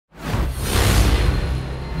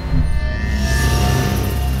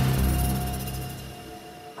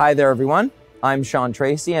Hi there, everyone. I'm Sean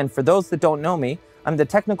Tracy, and for those that don't know me, I'm the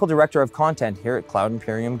Technical Director of Content here at Cloud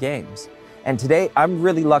Imperium Games. And today, I'm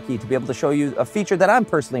really lucky to be able to show you a feature that I'm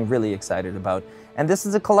personally really excited about. And this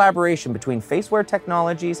is a collaboration between Faceware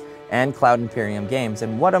Technologies and Cloud Imperium Games.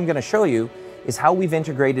 And what I'm going to show you is how we've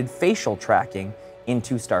integrated facial tracking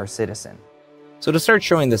into Star Citizen. So to start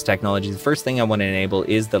showing this technology, the first thing I want to enable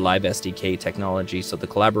is the Live SDK technology, so the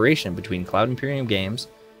collaboration between Cloud Imperium Games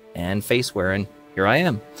and Faceware, and here I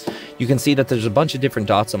am. You can see that there's a bunch of different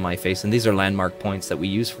dots on my face, and these are landmark points that we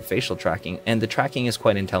use for facial tracking, and the tracking is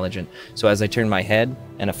quite intelligent. So as I turn my head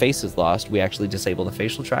and a face is lost, we actually disable the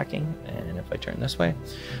facial tracking, and if I turn this way,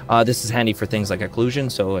 this is handy for things like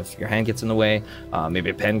occlusion, so if your hand gets in the way, maybe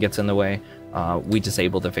a pen gets in the way, we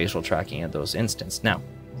disable the facial tracking at those instances. Now,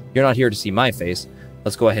 you're not here to see my face.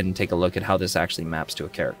 Let's go ahead and take a look at how this actually maps to a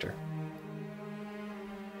character.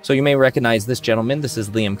 So you may recognize this gentleman. This is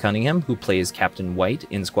Liam Cunningham, who plays Captain White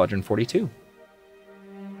in Squadron 42.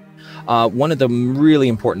 One of the really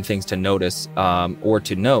important things to notice, or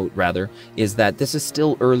to note rather, is that this is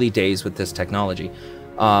still early days with this technology.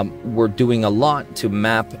 We're doing a lot to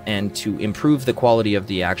map and to improve the quality of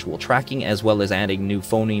the actual tracking, as well as adding new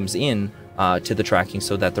phonemes in to the tracking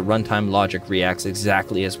so that the runtime logic reacts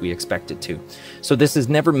exactly as we expect it to. So this is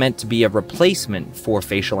never meant to be a replacement for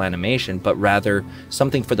facial animation, but rather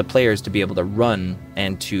something for the players to be able to run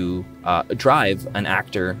and to drive an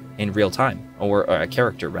actor in real time, or a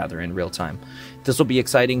character rather in real time. This will be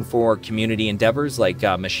exciting for community endeavors like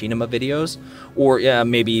machinima videos, or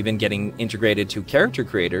maybe even getting integrated to character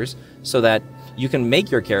creators so that you can make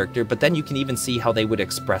your character, but then you can even see how they would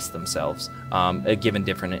express themselves given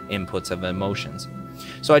different inputs of emotions.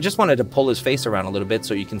 So I just wanted to pull his face around a little bit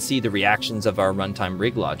so you can see the reactions of our runtime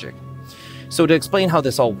rig logic. So to explain how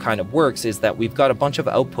this all kind of works is that we've got a bunch of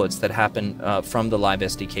outputs that happen from the Live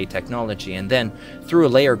SDK technology, and then through a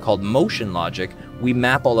layer called motion logic, we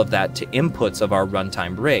map all of that to inputs of our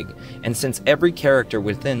runtime rig. And since every character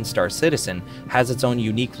within Star Citizen has its own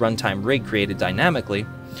unique runtime rig created dynamically,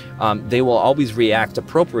 they will always react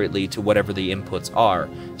appropriately to whatever the inputs are.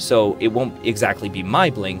 So it won't exactly be my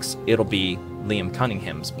blinks, it'll be Liam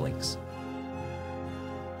Cunningham's blinks.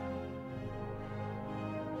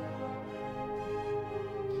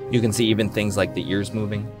 You can see even things like the ears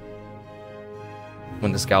moving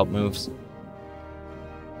when the scalp moves.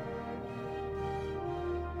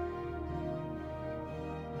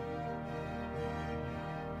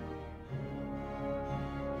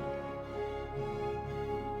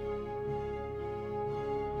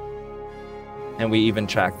 And we even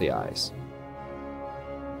track the eyes.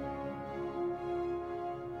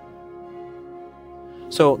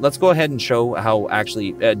 So let's go ahead and show how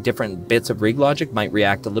actually different bits of rig logic might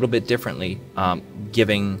react a little bit differently,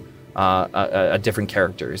 giving a different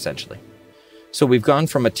character, essentially. So we've gone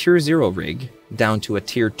from a tier 0 rig down to a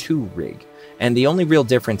tier 2 rig. And the only real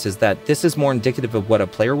difference is that this is more indicative of what a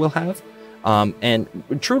player will have. And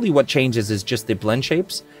truly what changes is just the blend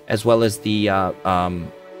shapes, as well as the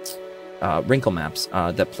wrinkle maps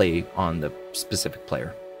that play on the specific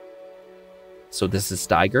player. So this is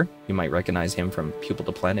Steiger. You might recognize him from Pupil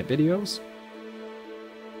to Planet videos.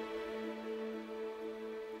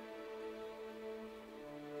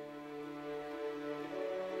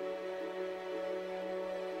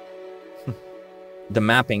 The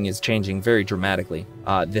mapping is changing very dramatically.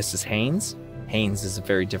 This is Haynes. Haynes is a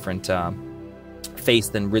very different face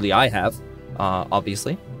than really I have,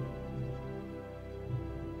 obviously.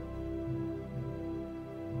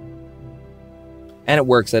 And it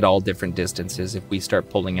works at all different distances. If we start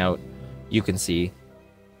pulling out, you can see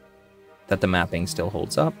that the mapping still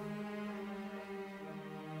holds up.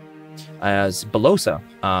 As Belosa,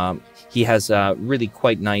 he has really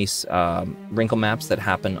quite nice wrinkle maps that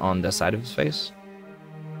happen on the side of his face.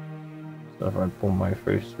 So if I pull my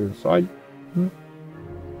face to the side.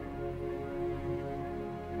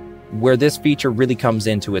 Where this feature really comes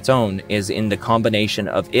into its own is in the combination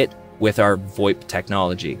of it with our VoIP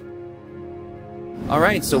technology.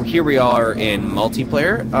 Alright, so here we are in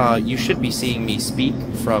multiplayer. You should be seeing me speak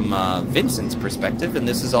from Vincent's perspective, and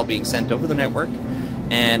this is all being sent over the network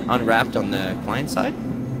and unwrapped on the client side.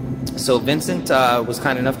 So Vincent was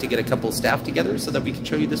kind enough to get a couple staff together so that we can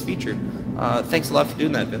show you this feature. Thanks a lot for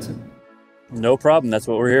doing that, Vincent. No problem, that's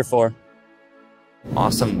what we're here for.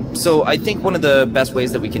 Awesome. So I think one of the best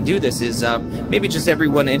ways that we can do this is maybe just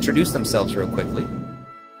everyone introduce themselves real quickly.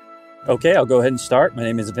 Okay, I'll go ahead and start. My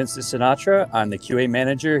name is Vincent Sinatra. I'm the QA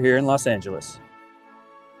manager here in Los Angeles.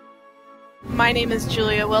 My name is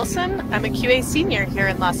Julia Wilson. I'm a QA senior here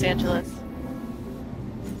in Los Angeles.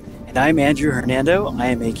 And I'm Andrew Hernando. I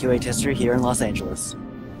am a QA tester here in Los Angeles.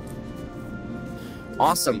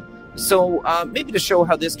 Awesome. So maybe to show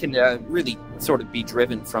how this can really sort of be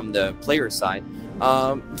driven from the player side,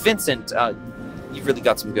 Vincent, you've really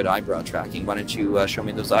got some good eyebrow tracking. Why don't you show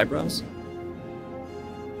me those eyebrows?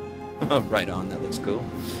 Right on, that looks cool.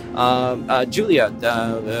 Julia,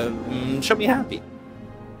 show me happy.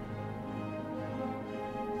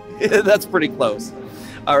 That's pretty close.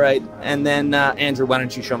 All right, and then Andrew, why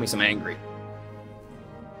don't you show me some angry?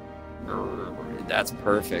 That's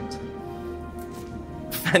perfect.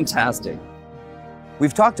 Fantastic.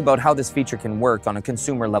 We've talked about how this feature can work on a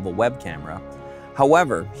consumer-level web camera.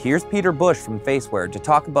 However, here's Peter Bush from Faceware to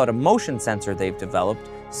talk about a motion sensor they've developed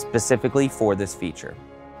specifically for this feature.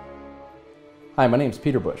 Hi, my name is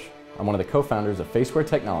Peter Bush. I'm one of the co-founders of Faceware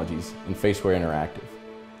Technologies and Faceware Interactive.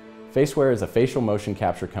 Faceware is a facial motion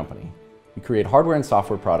capture company. We create hardware and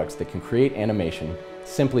software products that can create animation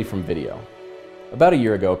simply from video. About a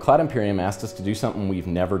year ago, Cloud Imperium asked us to do something we've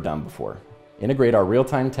never done before. Integrate our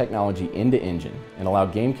real-time technology into Engine and allow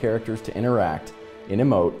game characters to interact and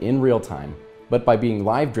emote in real time, but by being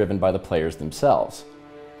live driven by the players themselves.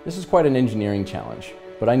 This is quite an engineering challenge,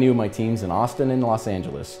 but I knew my teams in Austin and Los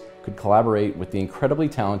Angeles could collaborate with the incredibly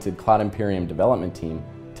talented Cloud Imperium development team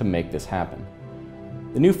to make this happen.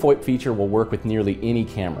 The new FOIP feature will work with nearly any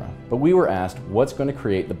camera, but we were asked what's going to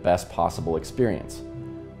create the best possible experience.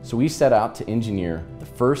 So we set out to engineer the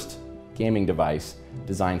first gaming device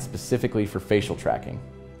designed specifically for facial tracking.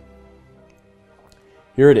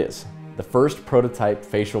 Here it is, the first prototype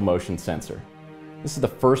facial motion sensor. This is the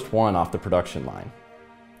first one off the production line.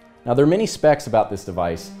 Now there are many specs about this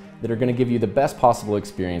device that are going to give you the best possible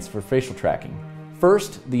experience for facial tracking.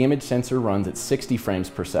 First, the image sensor runs at 60 frames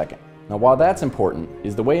per second. Now while that's important,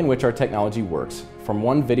 is the way in which our technology works. From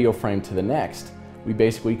one video frame to the next, we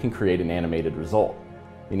basically can create an animated result.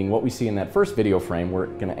 Meaning what we see in that first video frame, we're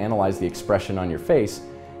going to analyze the expression on your face,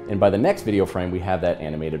 and by the next video frame we have that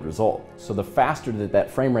animated result. So the faster that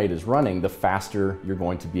frame rate is running, the faster you're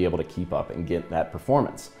going to be able to keep up and get that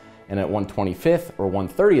performance. And at 1/25th or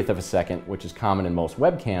 1/30th of a second, which is common in most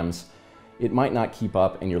webcams, it might not keep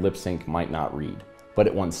up and your lip sync might not read. But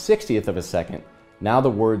at 1/60th of a second, now the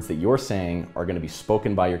words that you're saying are going to be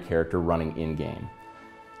spoken by your character running in-game.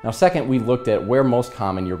 Now second, we looked at where most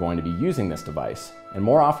common you're going to be using this device. And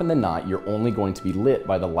more often than not, you're only going to be lit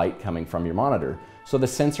by the light coming from your monitor, so the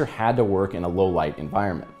sensor had to work in a low light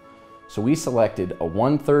environment. So we selected a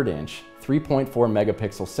 1/3 inch, 3.4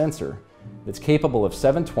 megapixel sensor that's capable of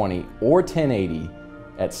 720 or 1080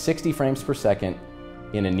 at 60 frames per second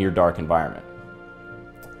in a near dark environment.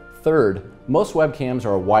 Third, most webcams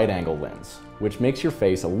are a wide angle lens, which makes your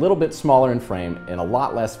face a little bit smaller in frame and a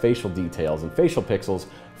lot less facial details and facial pixels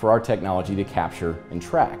for our technology to capture and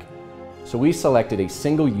track. So we selected a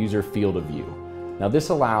single user field of view. Now this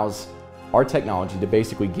allows our technology to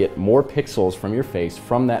basically get more pixels from your face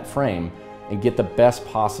from that frame and get the best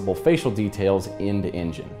possible facial details into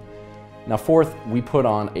Engine. Now fourth, we put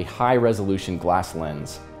on a high resolution glass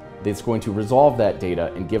lens that's going to resolve that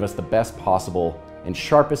data and give us the best possible and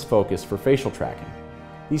sharpest focus for facial tracking.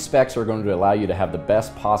 These specs are going to allow you to have the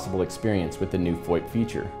best possible experience with the new FOIP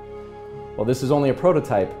feature. While this is only a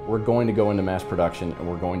prototype, we're going to go into mass production and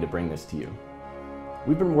we're going to bring this to you.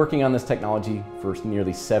 We've been working on this technology for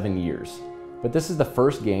nearly 7 years, but this is the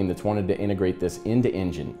first game that's wanted to integrate this into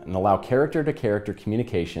Engine and allow character-to-character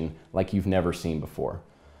communication like you've never seen before.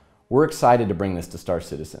 We're excited to bring this to Star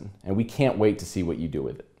Citizen, and we can't wait to see what you do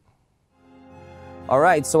with it. All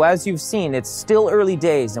right, so as you've seen, it's still early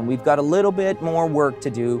days and we've got a little bit more work to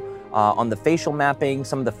do on the facial mapping,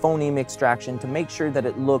 some of the phoneme extraction to make sure that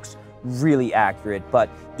it looks really accurate. But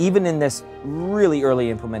even in this really early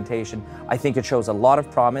implementation, I think it shows a lot of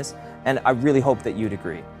promise, and I really hope that you'd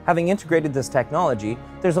agree. Having integrated this technology,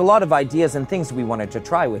 there's a lot of ideas and things we wanted to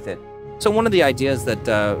try with it. So one of the ideas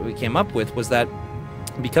that we came up with was that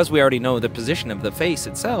because we already know the position of the face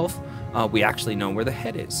itself, we actually know where the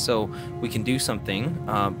head is. So we can do something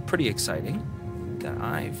pretty exciting that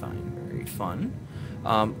I find very fun,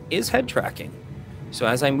 is head tracking. So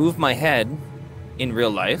as I move my head in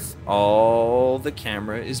real life, all the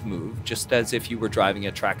camera is moved, just as if you were driving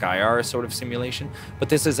a track IR sort of simulation. But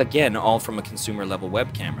this is, again, all from a consumer level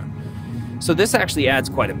web camera. So this actually adds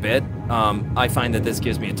quite a bit. I find that this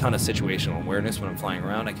gives me a ton of situational awareness when I'm flying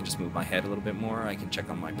around. I can just move my head a little bit more. I can check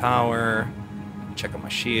on my power, check on my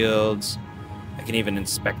shields. I can even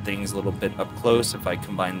inspect things a little bit up close if I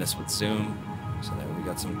combine this with zoom. So there we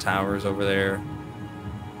got some towers over there.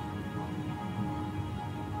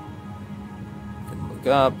 You can look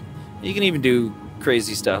up. You can even do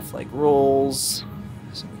crazy stuff like rolls.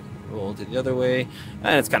 So roll to the other way.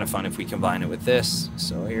 And it's kind of fun if we combine it with this.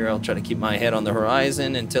 So here I'll try to keep my head on the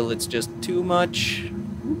horizon until it's just too much.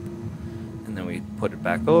 And then we put it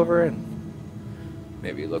back over and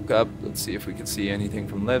maybe look up. Let's see if we can see anything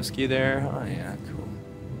from Levski there. Oh yeah, cool.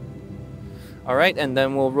 All right, and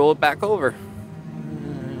then we'll roll it back over.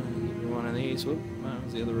 One of these. Whoop, that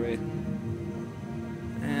was the other way.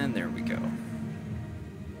 And there we go.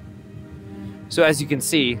 So as you can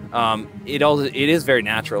see, it is very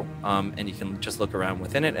natural, and you can just look around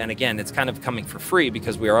within it. And again, it's kind of coming for free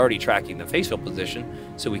because we are already tracking the facial position,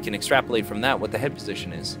 so we can extrapolate from that what the head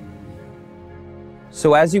position is.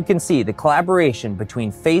 So as you can see, the collaboration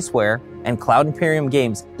between Faceware and Cloud Imperium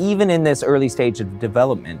Games, even in this early stage of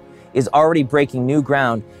development, is already breaking new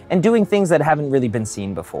ground and doing things that haven't really been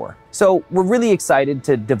seen before. So we're really excited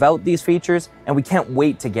to develop these features, and we can't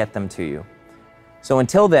wait to get them to you. So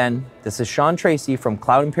until then, this is Sean Tracy from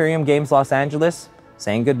Cloud Imperium Games Los Angeles,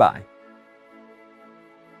 saying goodbye.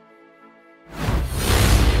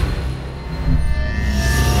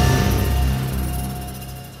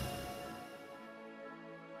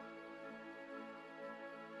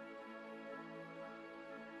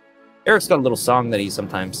 Eric's got a little song that he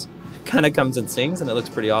sometimes kind of comes and sings, and it looks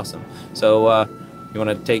pretty awesome. So you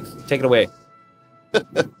want to take it away?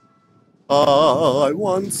 I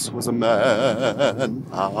once was a man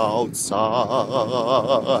outside.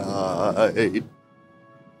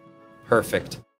 Perfect.